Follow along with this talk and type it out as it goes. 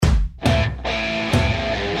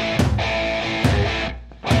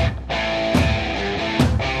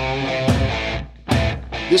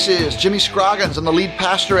This is Jimmy Scroggins. I'm the lead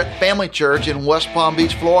pastor at Family Church in West Palm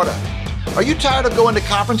Beach, Florida. Are you tired of going to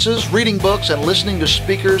conferences, reading books, and listening to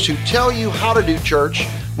speakers who tell you how to do church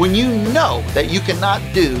when you know that you cannot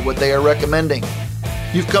do what they are recommending?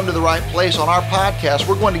 You've come to the right place. On our podcast,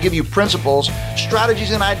 we're going to give you principles,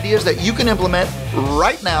 strategies, and ideas that you can implement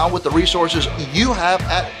right now with the resources you have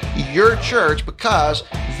at your church, because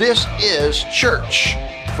this is church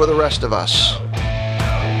for the rest of us.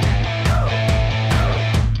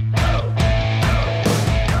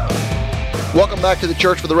 Welcome back to the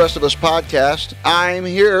Church for the Rest of Us podcast. I'm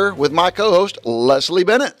here with my co-host, Leslie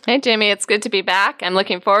Bennett. Hey, Jimmy. It's good to be back. I'm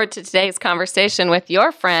looking forward to today's conversation with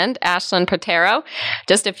your friend, Ashlyn Potero.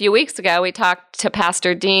 Just a few weeks ago, we talked to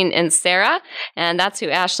Pastor Dean and Sarah, and that's who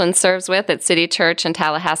Ashlyn serves with at City Church in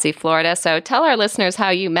Tallahassee, Florida. So tell our listeners how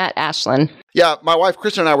you met Ashlyn. Yeah, my wife,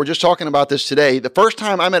 Kristen, and I were just talking about this today. The first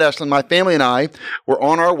time I met Ashlyn, my family and I were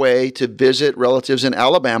on our way to visit relatives in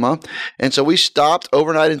Alabama. And so we stopped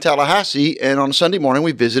overnight in Tallahassee, and on Sunday morning,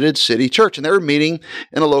 we visited City Church. And they were meeting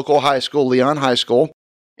in a local high school, Leon High School.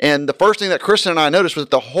 And the first thing that Kristen and I noticed was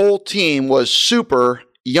that the whole team was super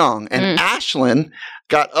young. And Ashlyn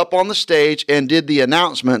got up on the stage and did the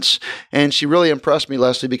announcements. And she really impressed me,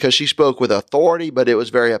 Leslie, because she spoke with authority, but it was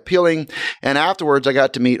very appealing. And afterwards, I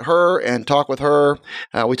got to meet her and talk with her.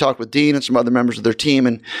 We talked with Dean and some other members of their team.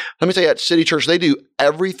 And let me tell you, at City Church, they do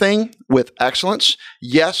everything with excellence.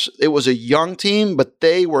 Yes, it was a young team, but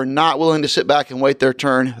they were not willing to sit back and wait their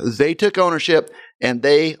turn. They took ownership and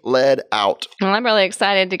they led out. Well, I'm really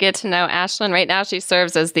excited to get to know Ashlyn. Right now, she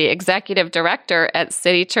serves as the executive director at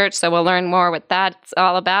City Church, so we'll learn more what that's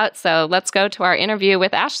all about. So let's go to our interview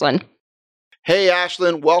with Ashlyn. Hey,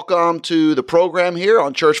 Ashlyn, welcome to the program here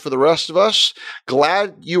on Church for the Rest of Us.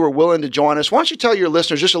 Glad you were willing to join us. Why don't you tell your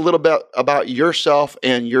listeners just a little bit about yourself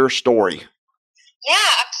and your story?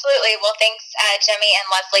 Yeah, absolutely. Well, thanks, Jimmy and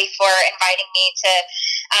Leslie, for inviting me to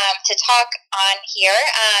talk on here.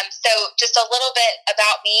 So just a little bit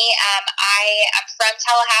about me. I am from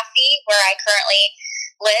Tallahassee, where I currently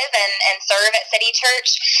live and serve at City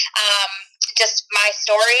Church. Just my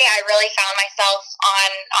story, I really found myself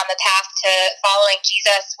on the path to following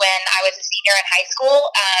Jesus when I was a senior in high school.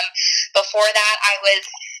 Before that, I was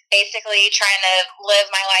basically trying to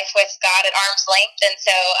live my life with God at arm's length. And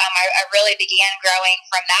so I really began growing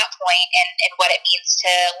from that point in what it means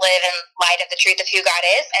to live in light of the truth of who God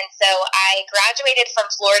is. And so I graduated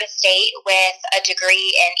from Florida State with a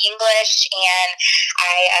degree in English, and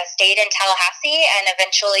I stayed in Tallahassee and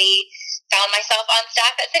eventually found myself on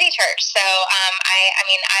staff at City Church. So I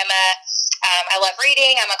love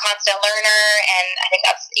reading. I'm a constant learner, and I think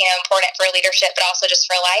that's important for leadership, but also just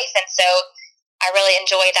for life. And so I really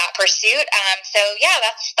enjoy that pursuit.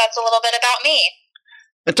 That's a little bit about me.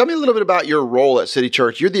 And tell me a little bit about your role at City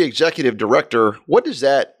Church. You're the executive director. What does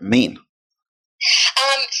that mean?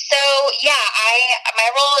 My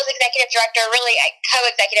role as executive director, really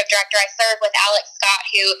co-executive director, I serve with Alex Scott,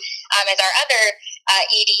 who is our other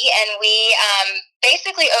ED, and we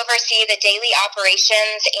basically oversee the daily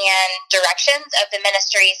operations and directions of the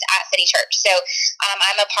ministries at City Church. So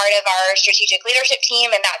I'm a part of our strategic leadership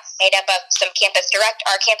team, and that's made up of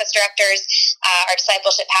our campus directors, our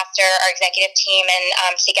discipleship pastor, our executive team,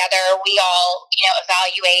 and together we all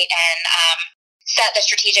evaluate and set the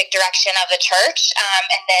strategic direction of the church.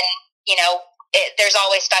 And then there's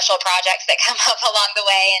always special projects that come up along the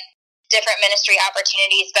way and different ministry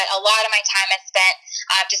opportunities, but a lot of my time is spent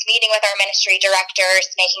just meeting with our ministry directors,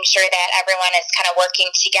 making sure that everyone is kind of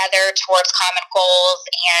working together towards common goals,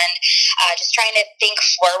 and just trying to think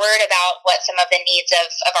forward about what some of the needs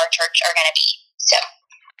of our church are going to be. So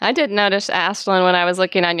I did notice, Ashlyn, when I was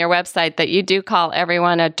looking on your website, that you do call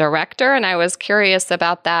everyone a director, and I was curious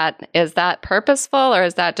about that. Is that purposeful, or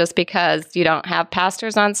is that just because you don't have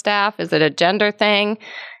pastors on staff? Is it a gender thing?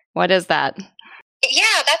 What is that?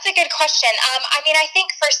 Yeah, that's a good question. I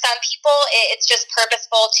think for some people, it's just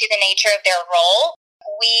purposeful to the nature of their role.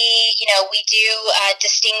 We do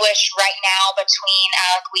distinguish right now between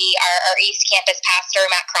our East Campus pastor,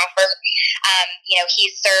 Matt Crawford.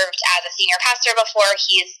 He's served as a senior pastor before.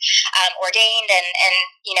 He's ordained and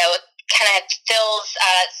kind of fills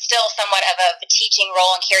still somewhat of a teaching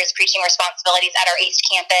role and carries preaching responsibilities at our East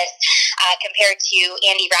Campus, compared to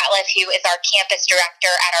Andy Ratliff, who is our campus director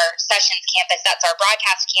at our Sessions campus. That's our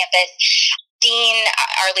broadcast campus. Dean,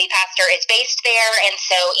 our lead pastor, is based there, and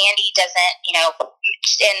so Andy doesn't,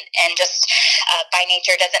 and just by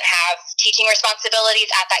nature doesn't have teaching responsibilities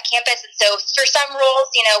at that campus. And so for some roles,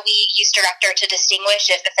 we use director to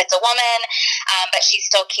distinguish if it's a woman, but she's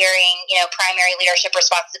still carrying, primary leadership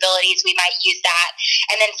responsibilities. We might use that.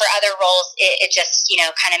 And then for other roles, it just,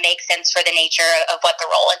 kind of makes sense for the nature of what the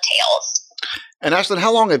role entails. And Ashlyn,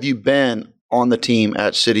 how long have you been on the team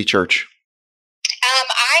at City Church?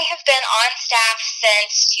 I have been on staff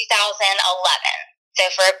since 2011, so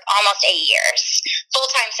for almost 8 years,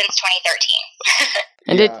 full-time since 2013.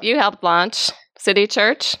 And did you help launch City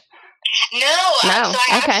Church? No. So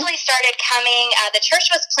I actually started coming, the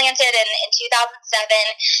church was planted in 2007,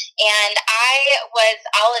 and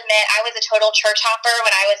I'll admit, I was a total church hopper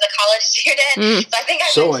when I was a college student. So I think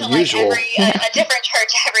I went to a different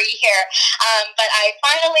church every year. But I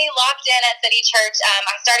finally locked in at City Church.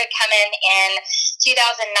 I started coming in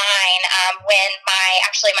 2009 when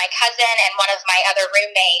my cousin and one of my other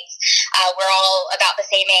roommates were all about the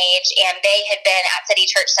same age, and they had been at City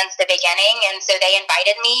Church since the beginning, and so they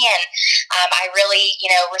invited me, and I really,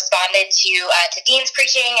 responded to Dean's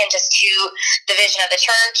preaching and just to the vision of the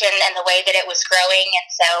church and the way that it was growing. And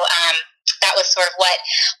so that was sort of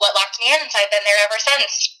what locked me in. So I've been there ever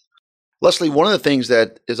since. Leslie, one of the things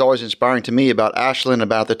that is always inspiring to me about Ashlyn,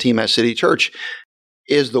 about the team at City Church,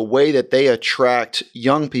 is the way that they attract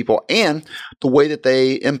young people and the way that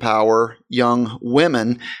they empower young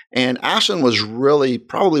women. And Ashlyn was really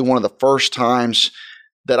probably one of the first times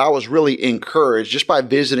that I was really encouraged just by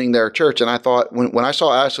visiting their church. And I thought when I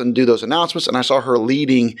saw Ashlyn do those announcements and I saw her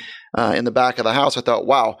leading in the back of the house, I thought,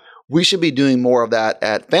 wow, we should be doing more of that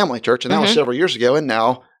at Family Church. And that was several years ago, and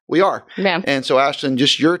now we are. Yeah. And so, Ashlyn,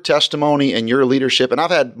 just your testimony and your leadership, and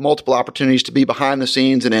I've had multiple opportunities to be behind the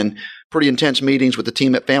scenes and in pretty intense meetings with the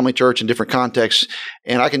team at Family Church in different contexts.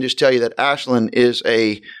 And I can just tell you that Ashlyn is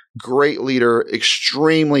a great leader,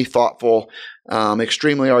 extremely thoughtful,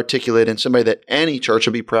 extremely articulate, and somebody that any church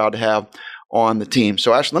would be proud to have on the team.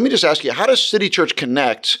 So, Ashlyn, let me just ask you, how does City Church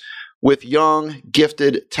connect with young,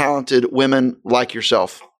 gifted, talented women like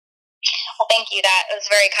yourself? Well, thank you. That was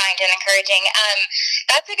very kind and encouraging.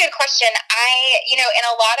 That's a good question. In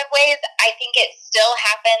a lot of ways, I think it still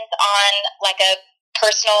happens on like a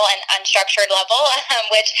personal and unstructured level,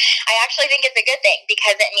 which I actually think is a good thing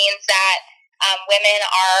because it means that women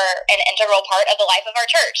are an integral part of the life of our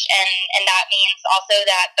church. And that means also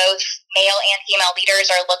that both male and female leaders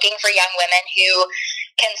are looking for young women who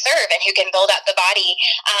can serve and who can build up the body.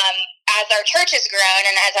 As our church has grown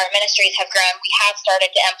and as our ministries have grown, we have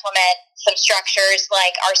started to implement some structures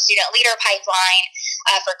like our student leader pipeline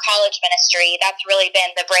for college ministry. That's really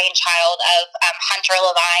been the brainchild of Hunter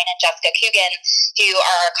Levine and Jessica Coogan, who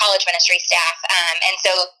are our college ministry staff. And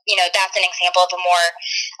so, that's an example of a more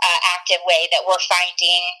active way that we're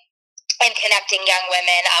finding and connecting young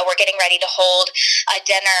women. We're getting ready to hold a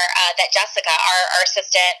dinner that Jessica, our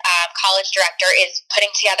assistant college director, is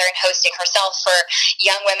putting together and hosting herself for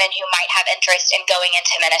young women who might have interest in going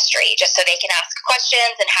into ministry, just so they can ask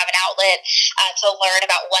questions and have an outlet to learn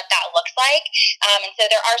about what that looks like. And so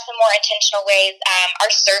there are some more intentional ways.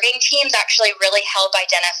 Our serving teams actually really help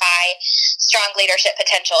identify strong leadership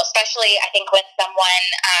potential, especially I think when someone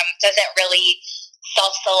doesn't really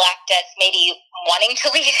self-select as maybe wanting to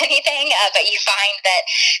lead anything, but you find that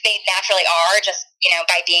they naturally are just,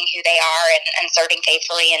 by being who they are and serving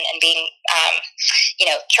faithfully and being,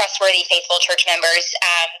 trustworthy, faithful church members.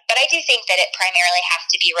 But I do think that it primarily has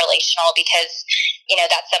to be relational because,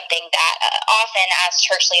 that's something that often as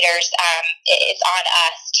church leaders, it's on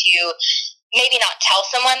us to maybe not tell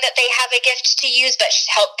someone that they have a gift to use, but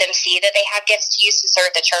help them see that they have gifts to use to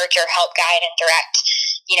serve the church or help guide and direct,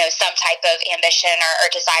 some type of ambition or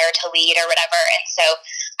desire to lead or whatever. And so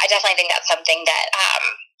I definitely think that's something that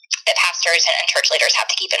that pastors and church leaders have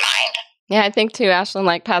to keep in mind. Yeah, I think too, Ashlyn,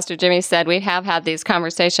 like Pastor Jimmy said, we have had these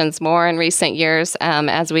conversations more in recent years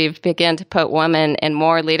as we've begun to put women in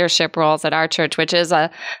more leadership roles at our church, which is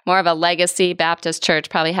more of a legacy Baptist church,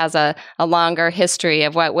 probably has a longer history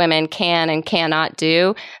of what women can and cannot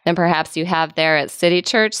do than perhaps you have there at City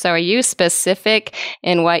Church. So are you specific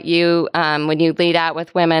in what you, when you lead out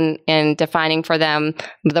with women in defining for them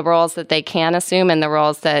the roles that they can assume and the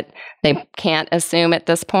roles that they can't assume at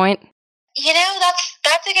this point?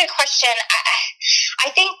 That's a good question. I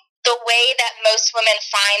think the way that most women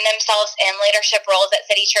find themselves in leadership roles at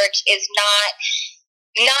City Church is not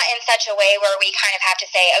in such a way where we kind of have to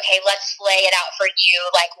say, okay, let's lay it out for you,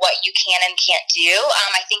 like what you can and can't do.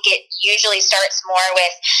 I think it usually starts more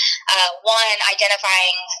with, one,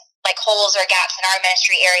 identifying like holes or gaps in our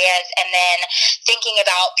ministry areas, and then thinking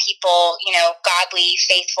about people, godly,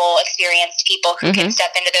 faithful, experienced people who can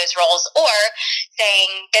step into those roles, or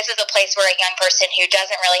saying this is a place where a young person who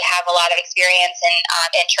doesn't really have a lot of experience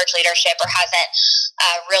in church leadership or hasn't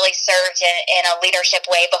really served in a leadership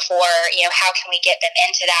way before, how can we get them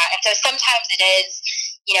into that? And so sometimes it is,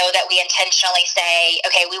 that we intentionally say,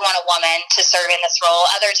 okay, we want a woman to serve in this role.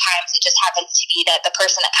 Other times it just happens to be that the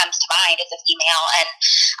person that comes to mind is a female. And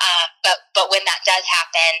but when that does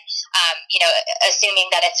happen, assuming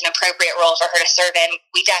that it's an appropriate role for her to serve in,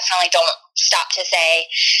 we definitely don't stop to say,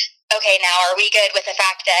 okay, now are we good with the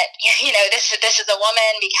fact that, this is a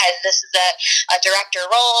woman because this is a director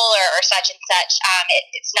role or such and such?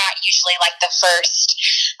 It's not usually like the first,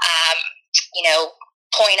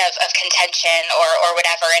 point of contention or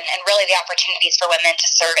whatever. And really the opportunities for women to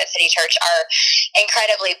serve at City Church are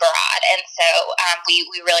incredibly broad. And so we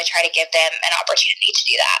really try to give them an opportunity to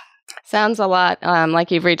do that. Sounds a lot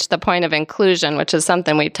like you've reached the point of inclusion, which is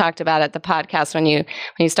something we talked about at the podcast. When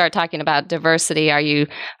you start talking about diversity, are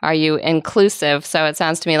you inclusive? So it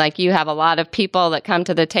sounds to me like you have a lot of people that come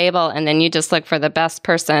to the table, and then you just look for the best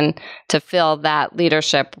person to fill that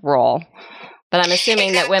leadership role. But I'm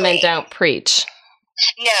assuming that women don't preach.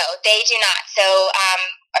 No, they do not. So,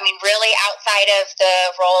 really outside of the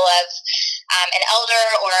role of an elder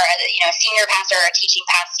or a senior pastor or a teaching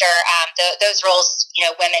pastor, those roles,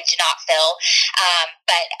 women do not fill.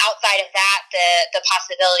 But outside of that, the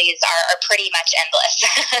possibilities are pretty much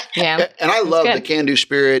endless. Yeah. And I love the can-do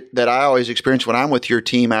spirit that I always experience when I'm with your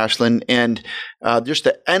team, Ashlyn, and just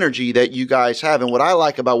the energy that you guys have. And what I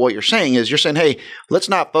like about what you're saying is you're saying, hey, let's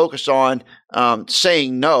not focus on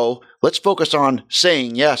saying no. Let's focus on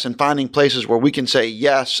saying yes and finding places where we can say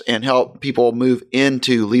yes and help people move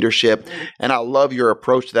into leadership. And I love your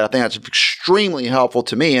approach to that. I think that's extremely helpful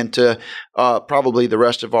to me and to probably the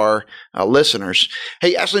rest of our listeners.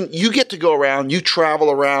 Hey, Ashlyn, you get to go around, you travel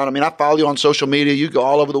around. I follow you on social media. You go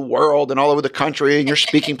all over the world and all over the country, and you're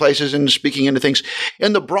speaking places and speaking into things.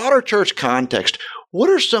 In the broader church context, what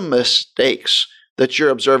are some mistakes that you're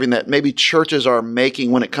observing that maybe churches are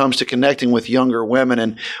making when it comes to connecting with younger women?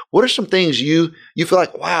 And what are some things you feel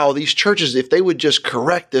like, wow, these churches, if they would just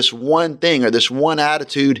correct this one thing or this one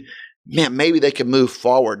attitude, man, maybe they could move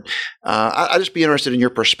forward? I'd just be interested in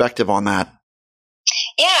your perspective on that.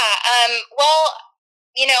 Yeah.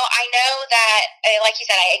 I know that, like you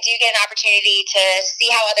said, I do get an opportunity to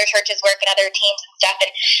see how other churches work and other teams and stuff.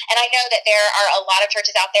 And I know that there are a lot of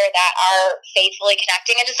churches out there that are faithfully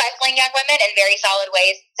connecting and discipling young women in very solid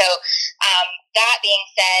ways. So that being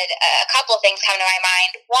said, a couple of things come to my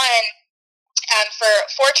mind. One,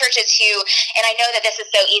 for churches who, and I know that this is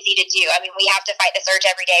so easy to do, we have to fight this urge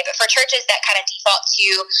every day, but for churches that kind of default to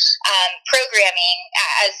programming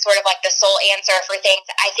as sort of like the sole answer for things,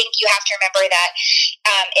 I think you have to remember that,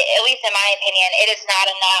 at least in my opinion, it is not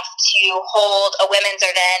enough to hold a women's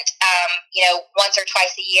event, once or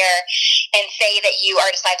twice a year and say that you are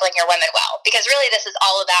discipling your women well, because really this is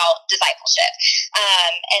all about discipleship.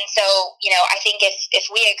 And so, I think if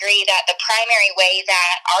we agree that the primary way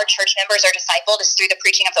that our church members are discipled is through the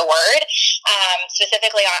preaching of the word,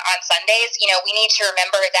 specifically on Sundays, we need to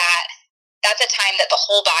remember that that's a time that the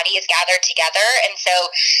whole body is gathered together. And so,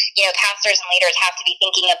 pastors and leaders have to be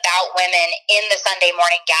thinking about women in the Sunday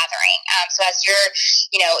morning gathering. So as you're,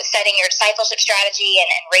 setting your discipleship strategy and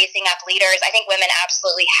raising up leaders, I think women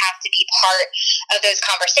absolutely have to be part of those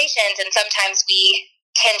conversations. And sometimes we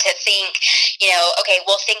tend to think, okay,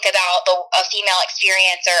 we'll think about a female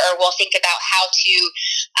experience or we'll think about how to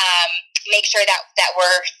make sure that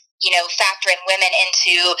we're factoring women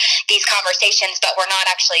into these conversations, but we're not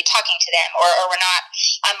actually talking to them or we're not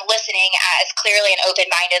listening as clearly and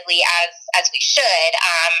open-mindedly as we should.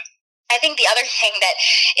 I think the other thing that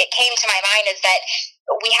it came to my mind is that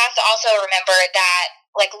we have to also remember that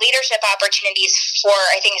leadership opportunities for,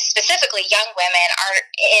 I think, specifically young women are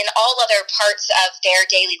in all other parts of their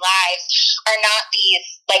daily lives are not these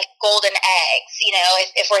golden eggs.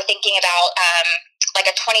 If we're thinking about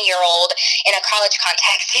a 20-year-old in a college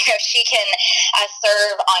context, she can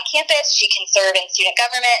serve on campus, she can serve in student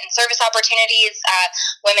government and service opportunities.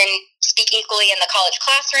 Women speak equally in the college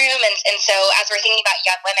classroom. And so as we're thinking about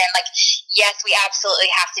young women, yes, we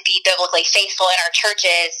absolutely have to be biblically faithful in our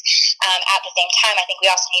churches. At the same time, I think we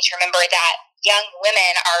also need to remember that young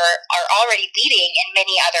women are already leading in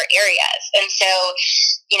many other areas. And so,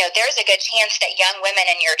 there's a good chance that young women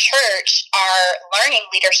in your church are learning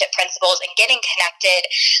leadership principles and getting connected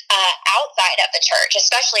outside of the church,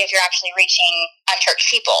 especially if you're actually reaching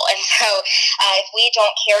unchurched people. And so if we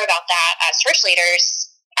don't care about that as church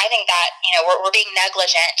leaders, I think that, we're being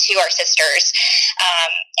negligent to our sisters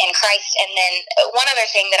in Christ. And then one other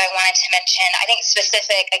thing that I wanted to mention, I think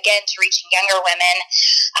specific, again, to reaching younger women,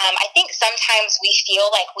 I think sometimes we feel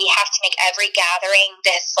like we have to make every gathering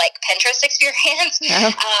this like Pinterest experience. Oh.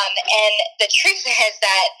 And the truth is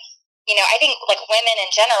that, I think like women in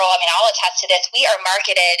general, I mean, I'll attest to this, we are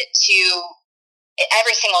marketed to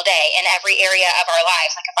every single day in every area of our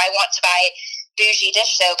lives. Like if I want to buy bougie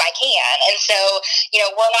dish soap, I can. And so,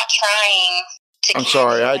 we're not trying to. I'm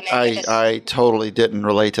sorry, I totally didn't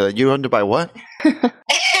relate to that. You wanted to buy what?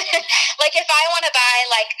 Like if I want to buy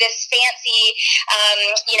like this fancy,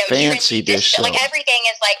 fancy dish soap. Like everything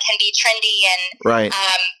is like can be trendy and right.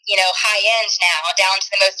 High end now, down to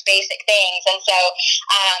the most basic things. And so,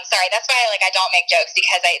 sorry, that's why like I don't make jokes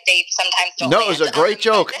because they sometimes don't. No, land. It was a great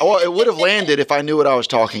joke. Well, it would have landed if I knew what I was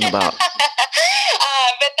talking about.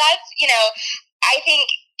 But that's I think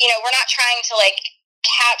we're not trying to like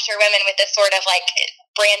capture women with this sort of like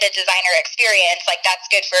branded designer experience. Like that's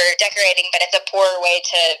good for decorating, but it's a poor way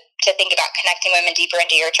to think about connecting women deeper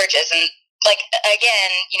into your churches. And like,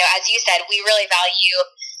 again, as you said, we really value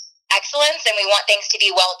excellence and we want things to be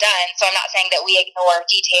well done. So I'm not saying that we ignore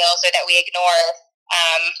details or that we ignore,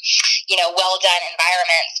 well done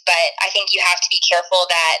environments, but I think you have to be careful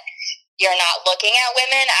that you're not looking at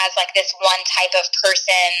women as like this one type of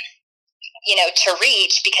person, to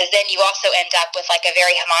reach, because then you also end up with like a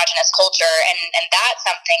very homogenous culture. And that's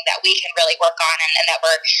something that we can really work on and that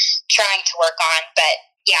we're trying to work on. But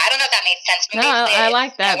yeah, I don't know if that made sense. No, I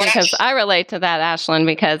like that because I relate to that, Ashlyn,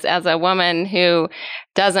 because as a woman who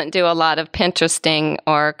doesn't do a lot of Pinteresting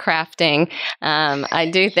or crafting, I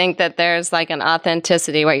do think that there's like an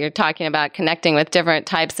authenticity, what you're talking about, connecting with different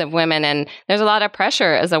types of women. And there's a lot of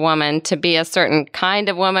pressure as a woman to be a certain kind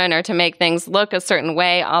of woman or to make things look a certain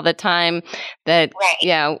way all the time that,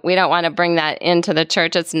 right. We don't want to bring that into the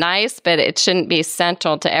church. It's nice, but it shouldn't be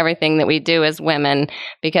central to everything that we do as women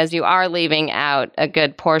because you are leaving out a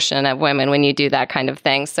good portion of women when you do that kind of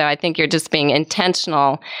thing. So I think you're just being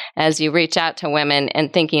intentional as you reach out to women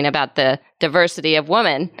and thinking about the diversity of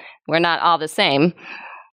women. We're not all the same.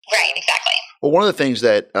 Right, exactly. Well, one of the things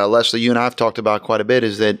that, Leslie, you and I have talked about quite a bit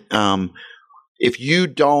is that if you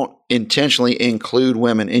don't intentionally include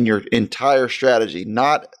women in your entire strategy,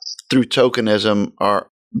 not through tokenism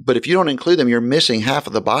but if you don't include them, you're missing half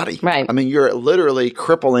of the body. Right. I mean, you're literally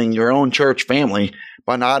crippling your own church family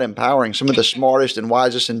by not empowering some of the smartest and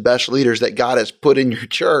wisest and best leaders that God has put in your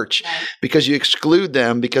church because you exclude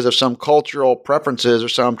them because of some cultural preferences or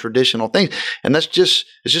some traditional things. And it's just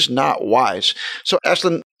not wise. So,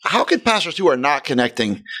 Ashlyn, how can pastors who are not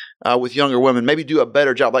connecting with younger women maybe do a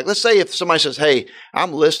better job? Like, let's say if somebody says, hey,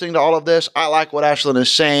 I'm listening to all of this. I like what Ashlyn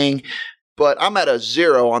is saying, but I'm at a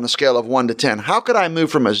 0 on the scale of 1 to 10. How could I move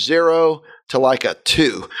from a 0 to like a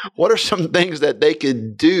 2? What are some things that they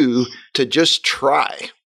could do to just try?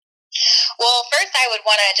 Well, first I would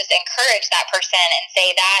want to just encourage that person and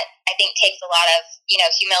say that I think takes a lot of,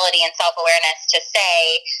 humility and self-awareness to say,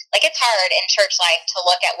 like, it's hard in church life to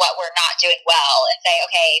look at what we're not doing well and say,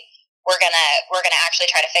 okay, we're gonna actually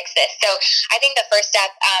try to fix this. So I think the first step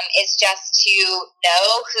is just to know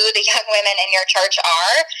who the young women in your church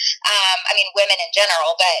are. I mean, women in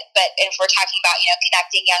general, but if we're talking about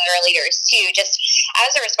connecting younger leaders too, just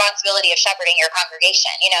as a responsibility of shepherding your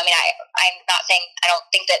congregation. I'm not saying I don't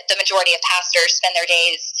think that the majority of pastors spend their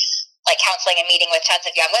days like counseling and meeting with tons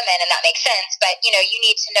of young women, and that makes sense. But, you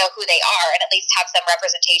need to know who they are and at least have some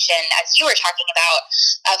representation, as you were talking about,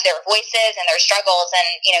 of their voices and their struggles. And,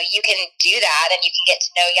 you can do that and you can get to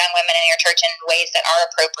know young women in your church in ways that are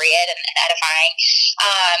appropriate and edifying.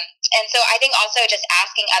 And so I think also just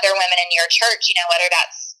asking other women in your church, whether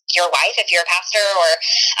that's your wife, if you're a pastor, or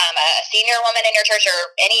a senior woman in your church, or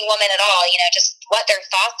any woman at all, just what their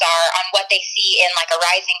thoughts are on what they see in like a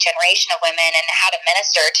rising generation of women and how to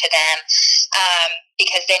minister to them.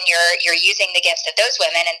 Because then you're using the gifts of those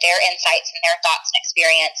women and their insights and their thoughts and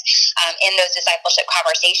experience in those discipleship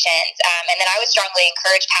conversations. And then I would strongly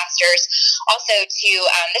encourage pastors also to,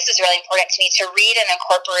 this is really important to me, to read and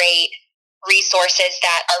incorporate resources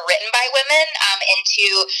that are written by women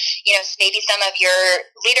into, maybe some of your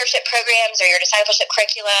leadership programs or your discipleship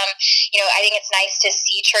curriculum. I think it's nice to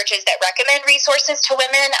see churches that recommend resources to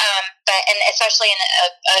women, and especially in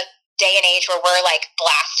a day and age where we're like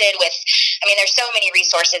blasted with, there's so many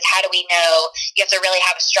resources. How do we know? You have to really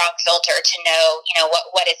have a strong filter to know,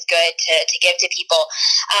 what is good to give to people.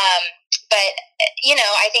 But,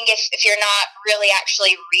 I think if you're not really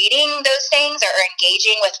actually reading those things or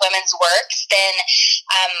engaging with women's works, then,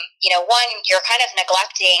 one, you're kind of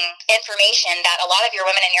neglecting information that a lot of your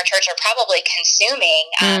women in your church are probably consuming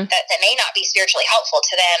that may not be spiritually helpful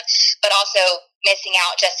to them, but also missing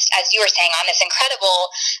out, just as you were saying, on this incredible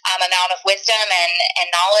amount of wisdom and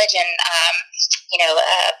knowledge and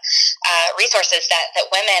resources that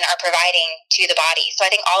women are providing to the body. So I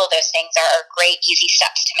think all of those things are great, easy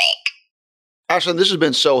steps to make. Ashlyn, this has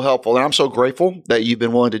been so helpful, and I'm so grateful that you've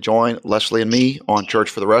been willing to join Leslie and me on Church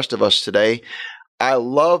for the Rest of Us today. I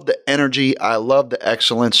love the energy. I love the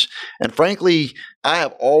excellence. And frankly, I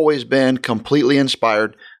have always been completely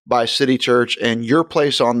inspired by City Church, and your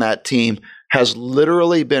place on that team has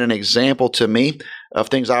literally been an example to me of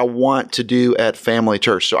things I want to do at Family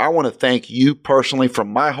Church. So I want to thank you personally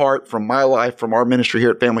from my heart, from my life, from our ministry here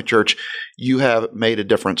at Family Church. You have made a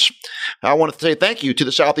difference. I want to say thank you to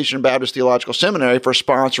the Southeastern Baptist Theological Seminary for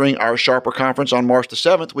sponsoring our Sharper Conference on March the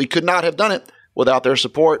 7th. We could not have done it without their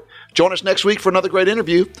support. Join us next week for another great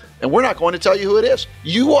interview, and we're not going to tell you who it is.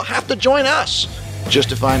 You will have to join us just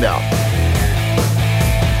to find out.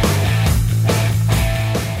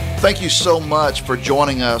 Thank you so much for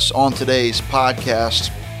joining us on today's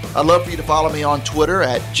podcast. I'd love for you to follow me on Twitter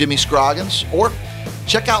at Jimmy Scroggins, or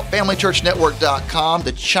check out FamilyChurchNetwork.com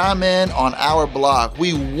to chime in on our blog.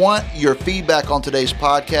 We want your feedback on today's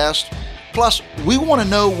podcast. Plus, we want to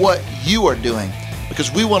know what you are doing,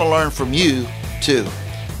 because we want to learn from you too.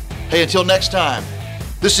 Hey, until next time,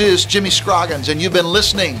 this is Jimmy Scroggins, and you've been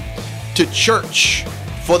listening to Church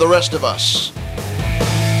for the Rest of Us.